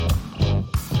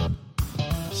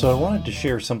So I wanted to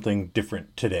share something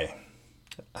different today.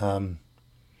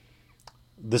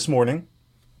 This morning,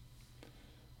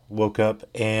 woke up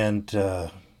and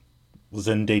was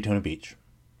in Daytona Beach.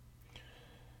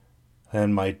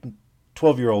 And my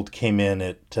 12-year-old came in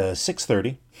at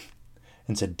 6:30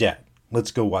 and said, "Dad, let's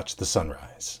go watch the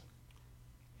sunrise."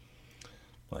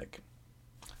 Like,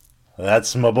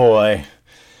 that's my boy.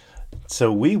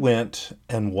 So we went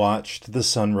and watched the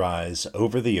sunrise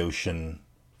over the ocean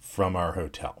from our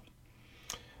hotel.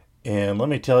 And let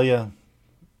me tell you,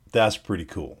 that's pretty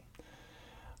cool.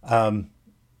 And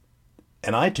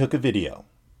I took a video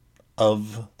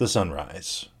of the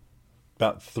sunrise,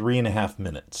 about 3.5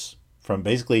 minutes. From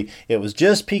basically, it was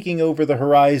just peeking over the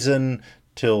horizon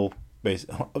till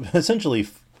essentially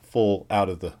full out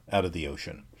of the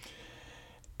ocean.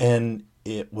 And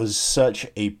it was such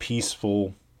a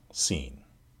peaceful scene.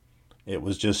 It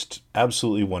was just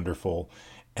absolutely wonderful.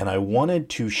 And I wanted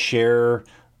to share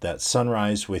that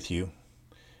sunrise with you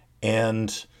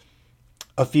and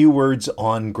a few words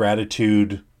on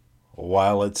gratitude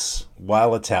while it's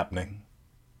happening.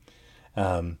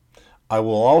 I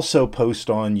will also post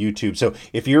on YouTube. So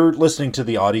if you're listening to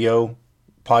the audio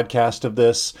podcast of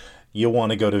this, you'll want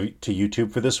to go to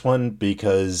YouTube for this one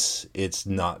because it's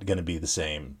not going to be the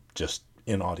same just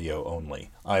in audio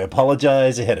only. I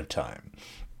apologize ahead of time.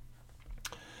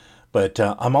 But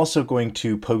I'm also going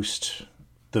to post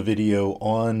the video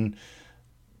on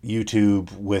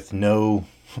YouTube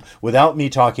without me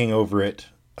talking over it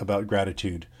about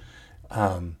gratitude,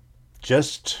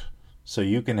 just so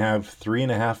you can have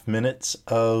 3.5 minutes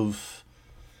of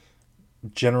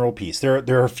general peace. There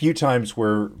are a few times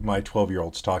where my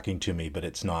 12-year-old's talking to me, but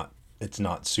it's not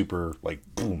super like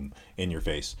boom in your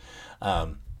face,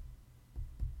 and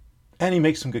he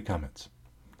makes some good comments.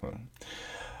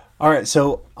 All right,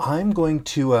 so I'm going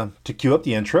to cue up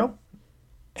the intro,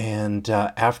 and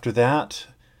after that,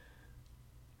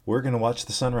 we're going to watch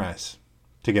the sunrise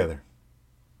together.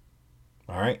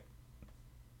 All right.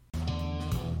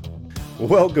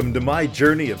 Welcome to my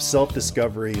journey of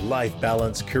self-discovery, life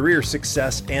balance, career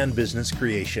success, and business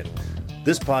creation.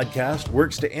 This podcast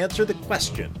works to answer the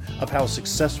question of how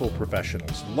successful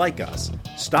professionals like us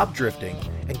stop drifting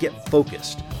and get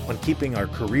focused on keeping our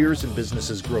careers and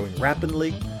businesses growing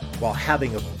rapidly while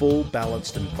having a full,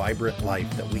 balanced, and vibrant life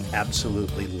that we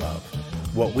absolutely love.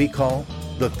 What we call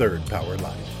the Third Power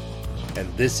Life. And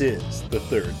this is the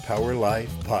Third Power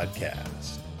Life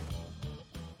Podcast.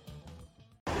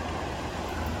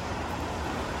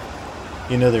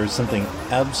 You know, there's something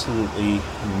absolutely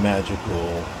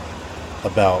magical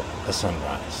about a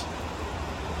sunrise.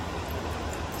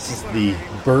 This is the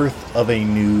birth of a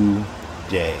new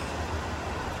day.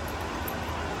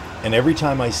 And every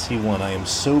time I see one, I am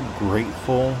so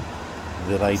grateful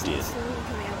that I did.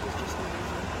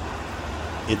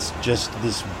 It's just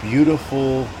this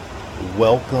beautiful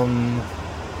welcome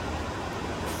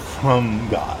from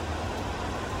God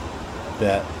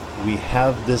that we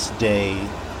have this day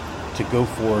to go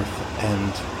forth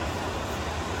and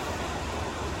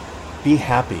be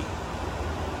happy.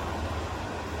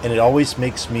 And it always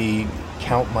makes me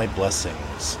count my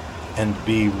blessings and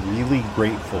be really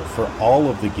grateful for all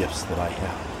of the gifts that I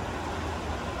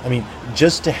have. I mean,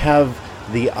 just to have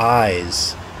the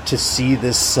eyes to see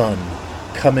this sun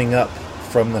coming up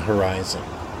from the horizon.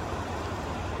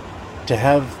 To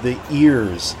have the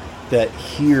ears that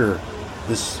hear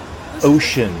this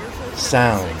ocean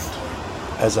sound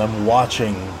as I'm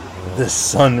watching the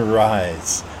sun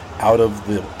rise out of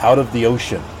the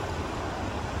ocean.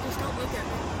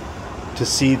 To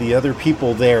see the other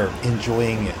people there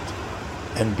enjoying it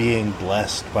and being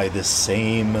blessed by this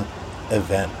same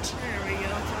event.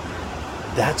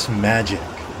 That's magic.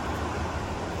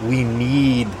 We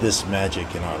need this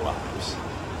magic in our lives.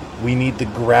 We need the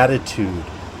gratitude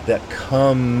that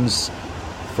comes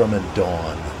from a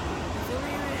dawn.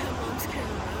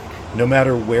 No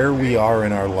matter where we are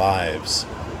in our lives,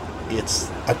 it's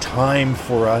a time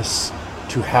for us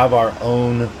to have our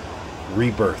own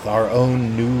rebirth, our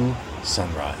own new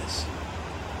sunrise.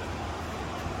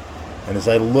 And as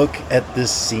I look at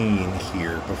this scene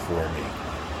here before me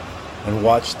and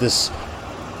watch this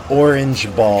orange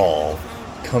ball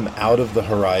come out of the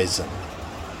horizon,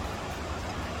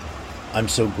 I'm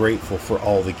so grateful for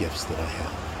all the gifts that I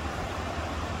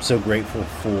have. I'm so grateful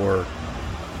for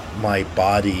my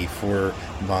body, for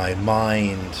my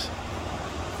mind,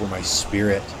 for my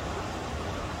spirit.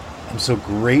 I'm so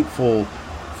grateful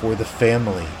for the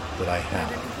family that I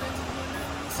have.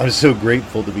 I'm so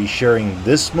grateful to be sharing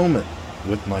this moment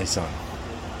with my son.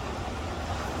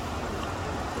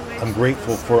 I'm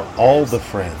grateful for all the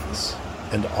friends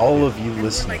and all of you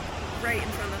listening. Right in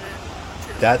front of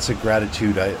it. that's a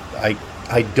gratitude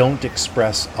I don't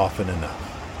express often enough.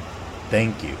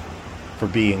 Thank you for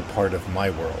being part of my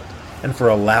world and for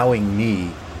allowing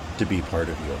me to be part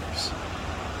of yours.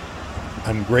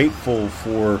 I'm grateful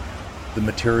for the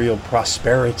material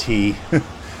prosperity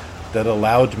that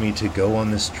allowed me to go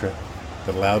on this trip,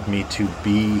 that allowed me to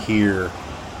be here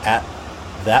at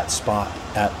that spot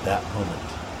at that moment.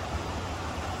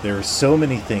 There are so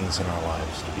many things in our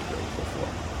lives to be grateful for.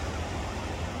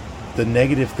 The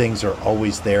negative things are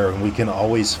always there and we can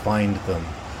always find them.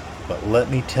 But let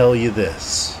me tell you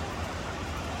this.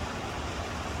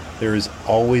 There is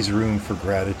always room for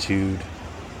gratitude.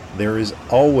 There is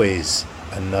always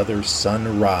another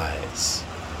sunrise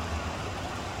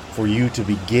for you to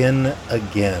begin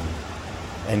again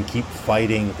and keep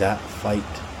fighting that fight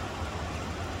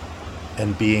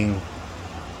and being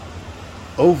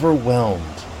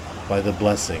overwhelmed by the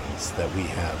blessings that we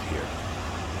have here.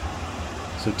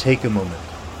 So take a moment,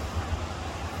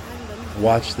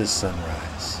 watch this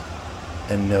sunrise,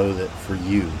 and know that for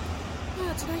you,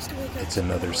 it's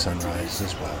another sunrise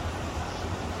as well.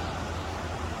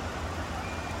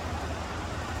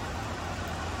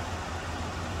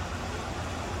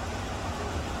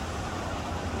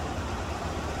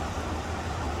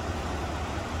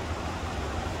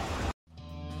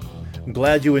 I'm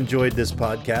glad you enjoyed this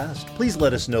podcast. Please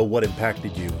let us know what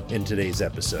impacted you in today's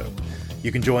episode.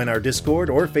 You can join our Discord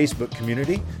or Facebook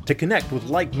community to connect with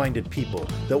like-minded people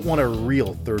that want a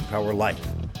real Third Power life.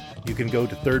 You can go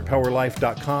to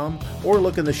thirdpowerlife.com or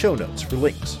look in the show notes for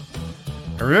links.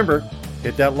 And remember,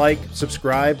 hit that like,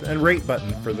 subscribe, and rate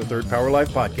button for the Third Power Life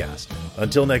podcast.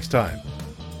 Until next time.